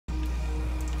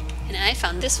And I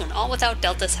found this one all without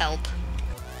Delta's help.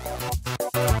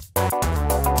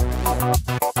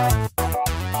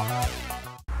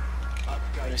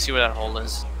 Let me see where that hole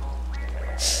is.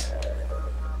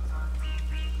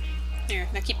 Here,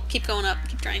 now keep going up,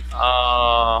 keep trying.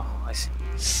 Oh, I see.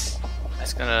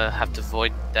 That's gonna have to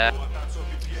void that.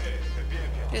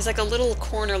 There's like a little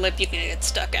corner lip you can get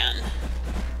stuck on.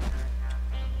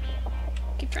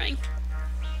 Keep trying.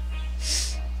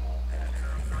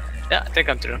 Yeah, I think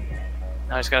I'm through.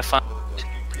 Now I just gotta find.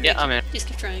 Yeah, I'm in. Just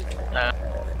keep trying.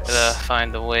 Gotta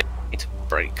find a way to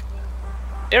break.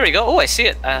 There we go. Oh, I see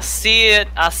it. I see it.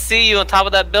 I see you on top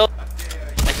of that building.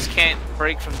 I just can't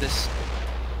break from this.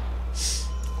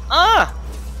 Ah!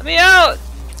 Let me out!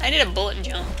 I did a bullet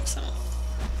jump, so.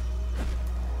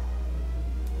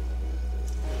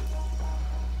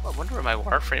 I wonder where my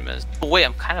Warframe is. Oh, wait,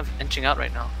 I'm kind of inching out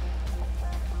right now.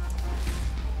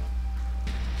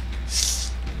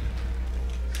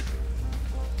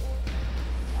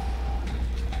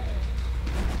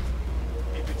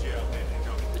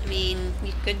 I mean,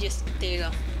 you could just. There you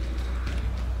go.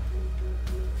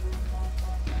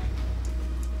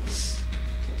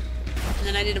 And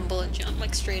then I did a bullet jump,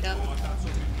 like straight up.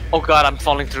 Oh god, I'm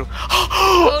falling through.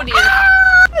 Oh dear.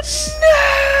 No!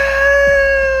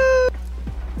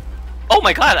 Oh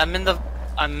my god,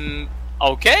 I'm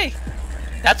okay.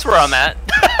 That's where I'm at.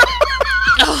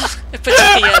 Oh, it puts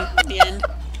it at the end.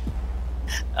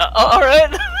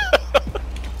 Alright.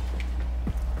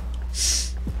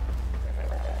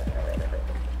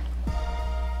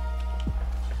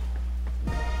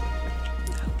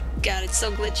 God, it's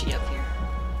so glitchy up here.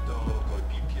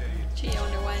 Gee, I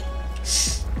wonder why.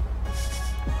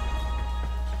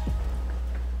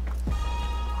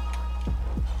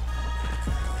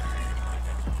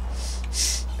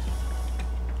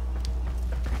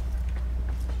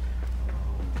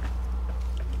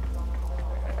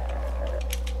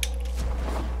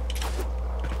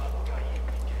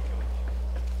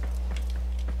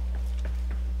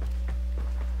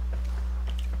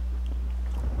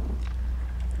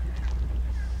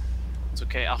 It's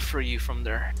okay, I'll free you from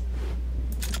there.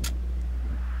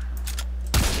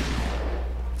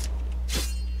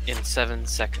 In 7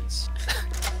 seconds.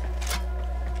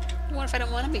 What if I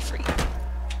don't want to be free?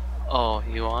 Oh,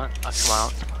 you want? I'll come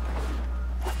out.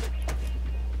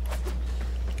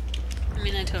 I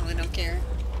mean, I totally don't care.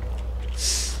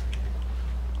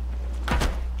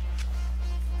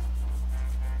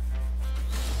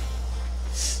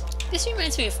 This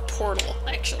reminds me of Portal,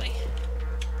 actually.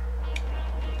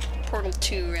 Portal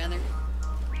 2, rather.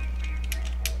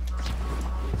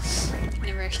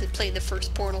 Never actually played the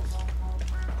first Portal.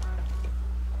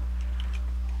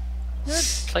 I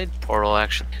played Portal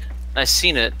actually. I've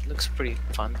seen it. Looks pretty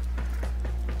fun.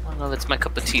 I don't know if it's my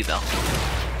cup of tea though.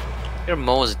 Your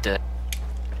Mo is dead.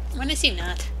 When is he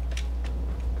not?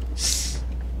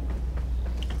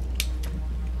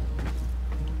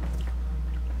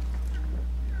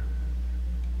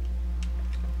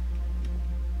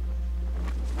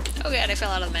 Oh god, I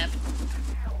fell out of the map.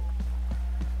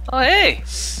 Oh hey!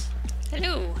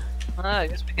 Hello! I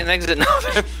guess we can exit now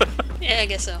then. Yeah, I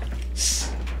guess so.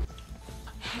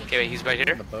 Okay, wait, he's right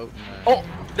here. The boat Oh,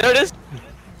 there it is!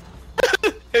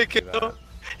 Hey kiddo!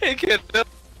 Hey kiddo!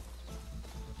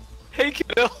 Hey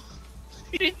kiddo!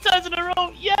 3 times in a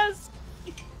row, yes!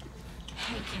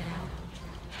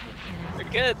 We're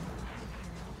good.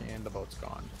 and the boat's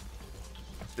gone.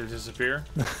 Did it disappear?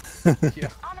 Yeah.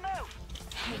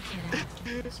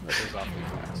 Smithers awfully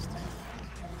fast.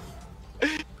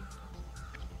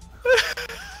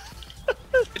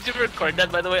 Did you record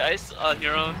that by the way, Ice, on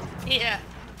your own? Yeah.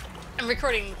 I'm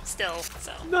recording still,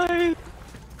 so. Nice!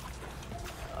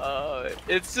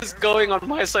 It's just going on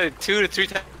my side 2 to 3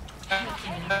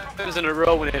 times in a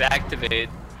row when it activated.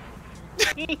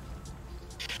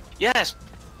 Yes!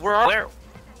 Where,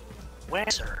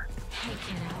 sir?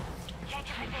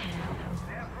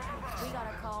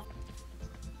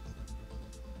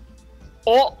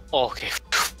 Oh! Okay.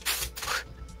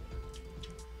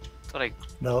 Thought I...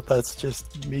 No, that's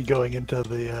just me going into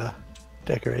the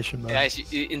decoration mode. Yeah,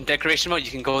 in decoration mode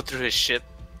you can go through his ship.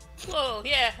 Whoa,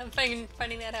 yeah, I'm finding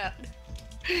that out.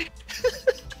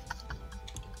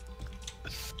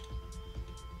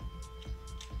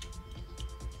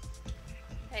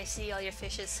 I see all your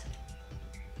fishes.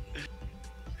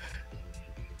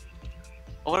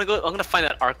 I'm gonna find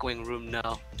that Arcwing room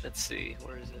now. Let's see,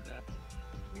 where is it at?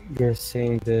 You're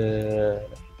saying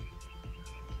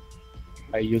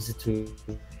I use it to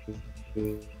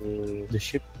the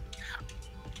ship?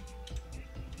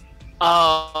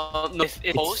 No, it's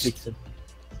fixed.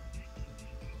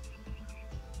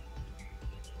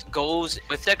 goes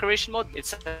with decoration mode.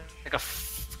 It's like a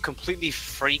completely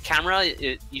free camera.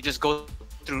 You just go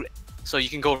through, so you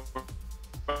can go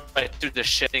right through the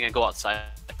ship thing and go outside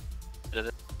of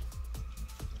it.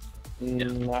 Yeah.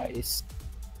 Nice.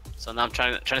 So now I'm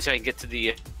trying to see if I can get to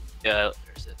the where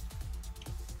is it?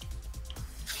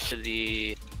 To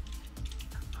the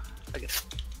I can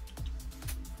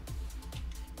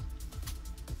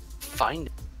find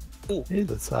it. Ooh. Hey,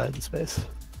 the side in space.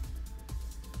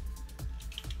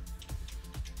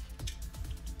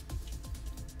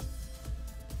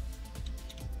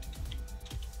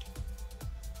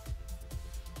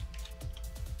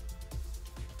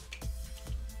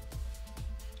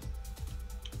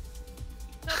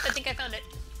 Nope, I think I found it.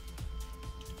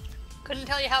 Couldn't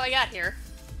tell you how I got here.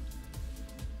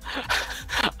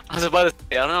 I was about to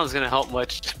say, I don't know if it's gonna help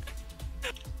much.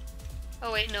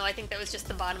 Oh wait, no, I think that was just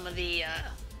the bottom of the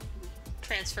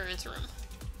transference room.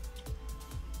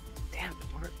 Damn,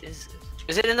 where is it?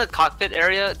 Is it in the cockpit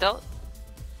area, Del?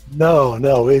 No,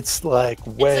 it's like It's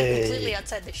like way. completely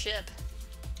outside the ship.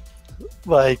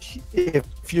 Like if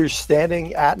you're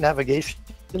standing at navigation,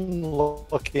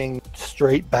 looking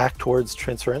straight back towards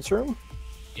transference room.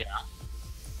 Yeah.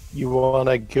 You want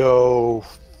to go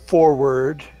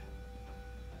forward,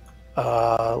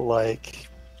 like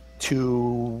to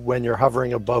when you're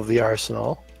hovering above the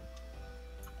arsenal,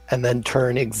 and then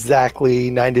turn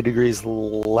exactly 90 degrees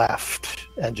left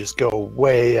and just go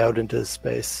way out into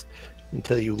space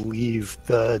until you leave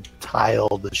the tile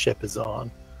the ship is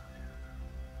on.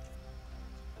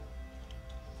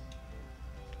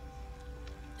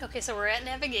 Okay, so we're at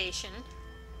navigation.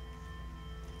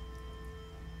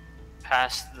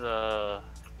 Past the.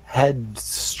 Head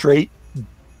straight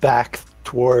back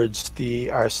towards the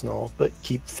arsenal, but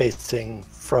keep facing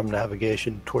from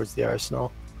navigation towards the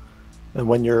arsenal. And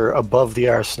when you're above the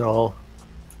arsenal,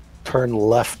 turn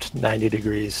left 90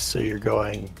 degrees so you're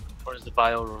going, Towards the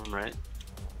bio room, right?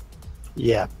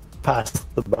 yeah,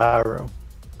 past the bow room.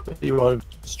 You want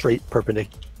straight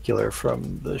perpendicular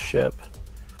from the ship.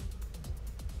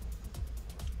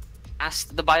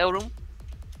 Past the bio room?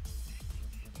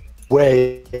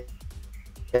 Way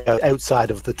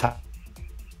outside of the tile.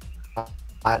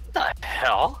 What the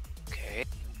hell? Okay.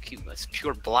 Keep this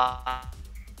pure black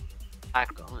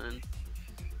going.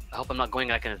 I hope I'm not going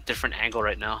like in a different angle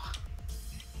right now.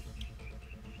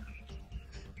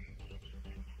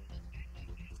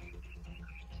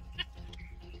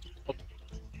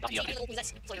 Yeah.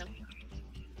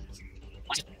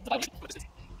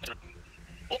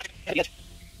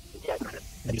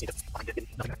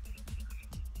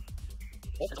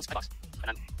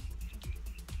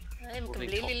 I'm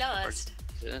completely lost.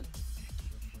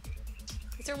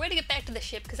 Is there a way to get back to the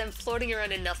ship? Because I'm floating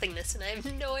around in nothingness and I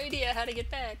have no idea how to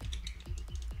get back.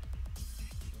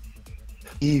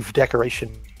 Eve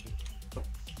decoration.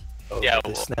 Yeah, The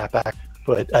well- snapback,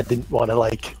 but I didn't want to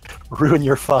like ruin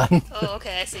your fun. Oh,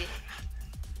 okay, I see.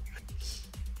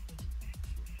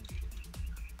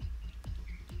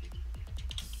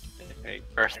 Okay,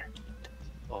 Earth.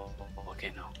 Oh,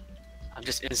 okay, no. I'm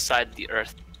just inside the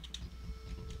Earth.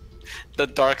 The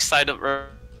dark side of Earth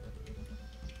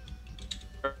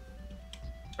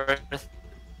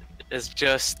is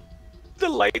just the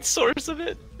light source of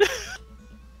it.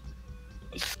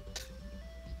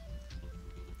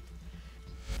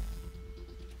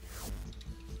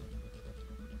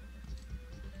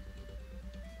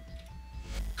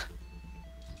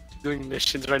 Doing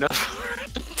missions right now.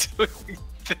 Doing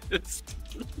this.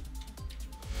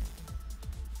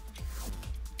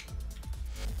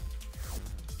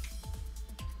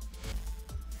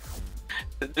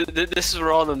 This is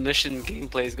where all the mission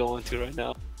gameplay is going to right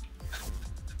now.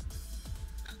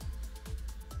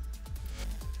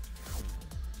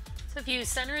 So if you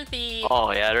center the...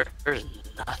 Oh yeah, there's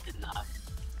nothing.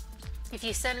 If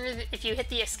you hit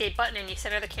the escape button and you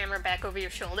center the camera back over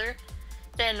your shoulder,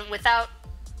 then without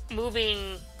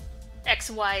moving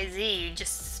XYZ,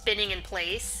 just spinning in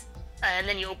place, and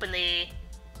then you open the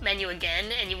menu again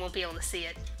and you won't be able to see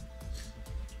it.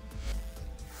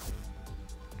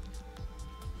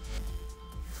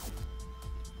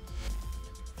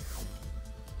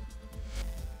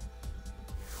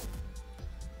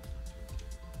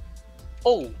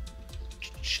 Oh!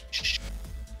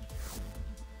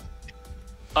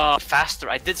 Faster.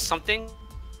 I did something,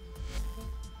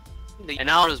 and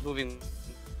now it is moving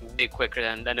way quicker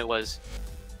than it was.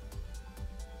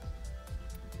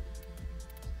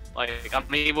 Like,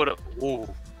 I'm able to. Ooh,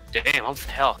 damn! I'm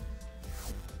hell.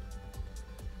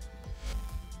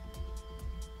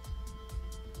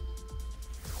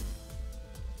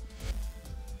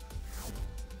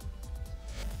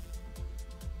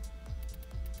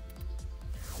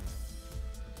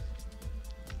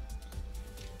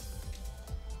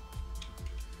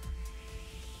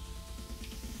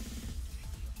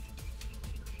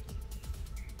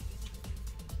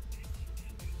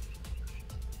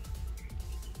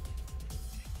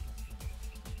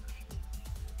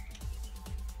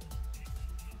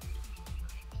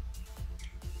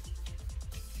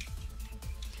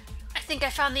 think I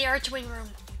found the Archwing room.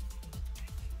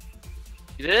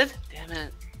 You did? Damn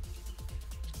it.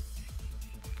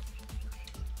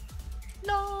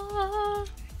 No.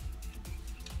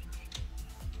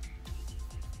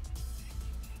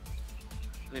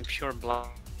 I'm in pure black.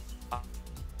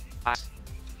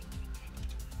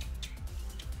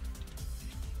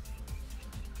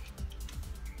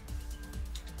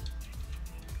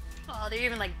 Oh, there are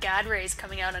even like God rays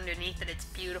coming out underneath it. It's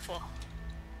beautiful.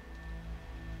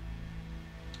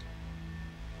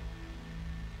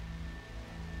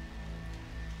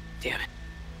 Damn it.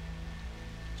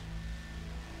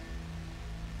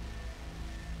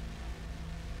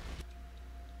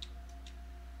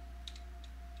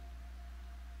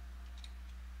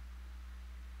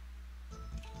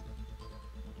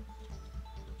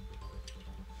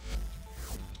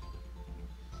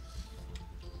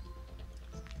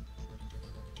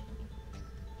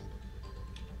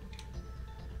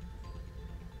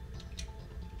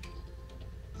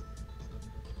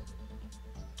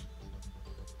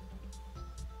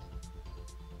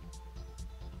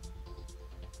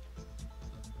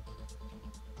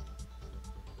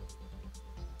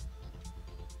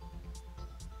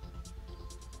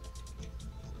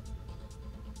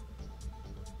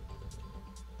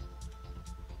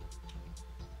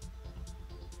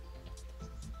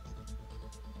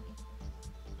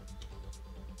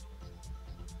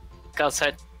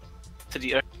 Outside to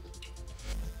the earth.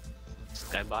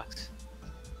 Skybox.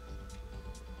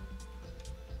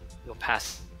 Go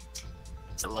past.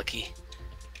 It's lucky.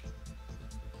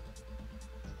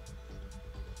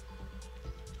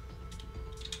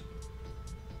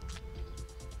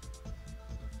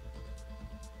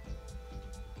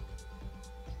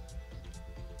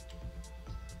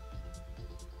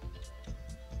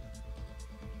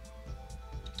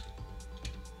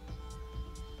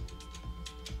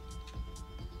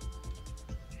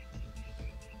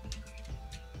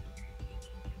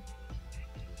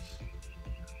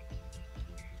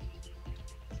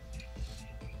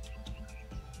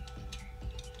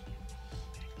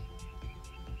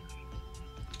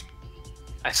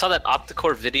 I saw that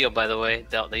Opticore video, by the way.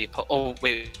 That you oh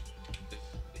wait,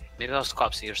 maybe that was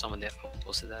Quapsy or someone that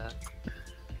posted that.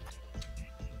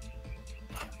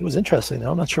 It was interesting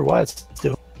though. I'm not sure why it's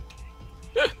doing.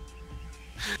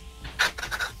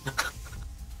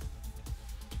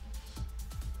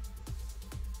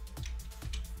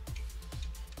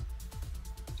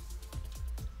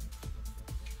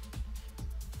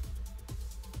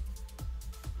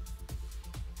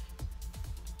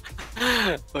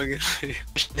 Okay.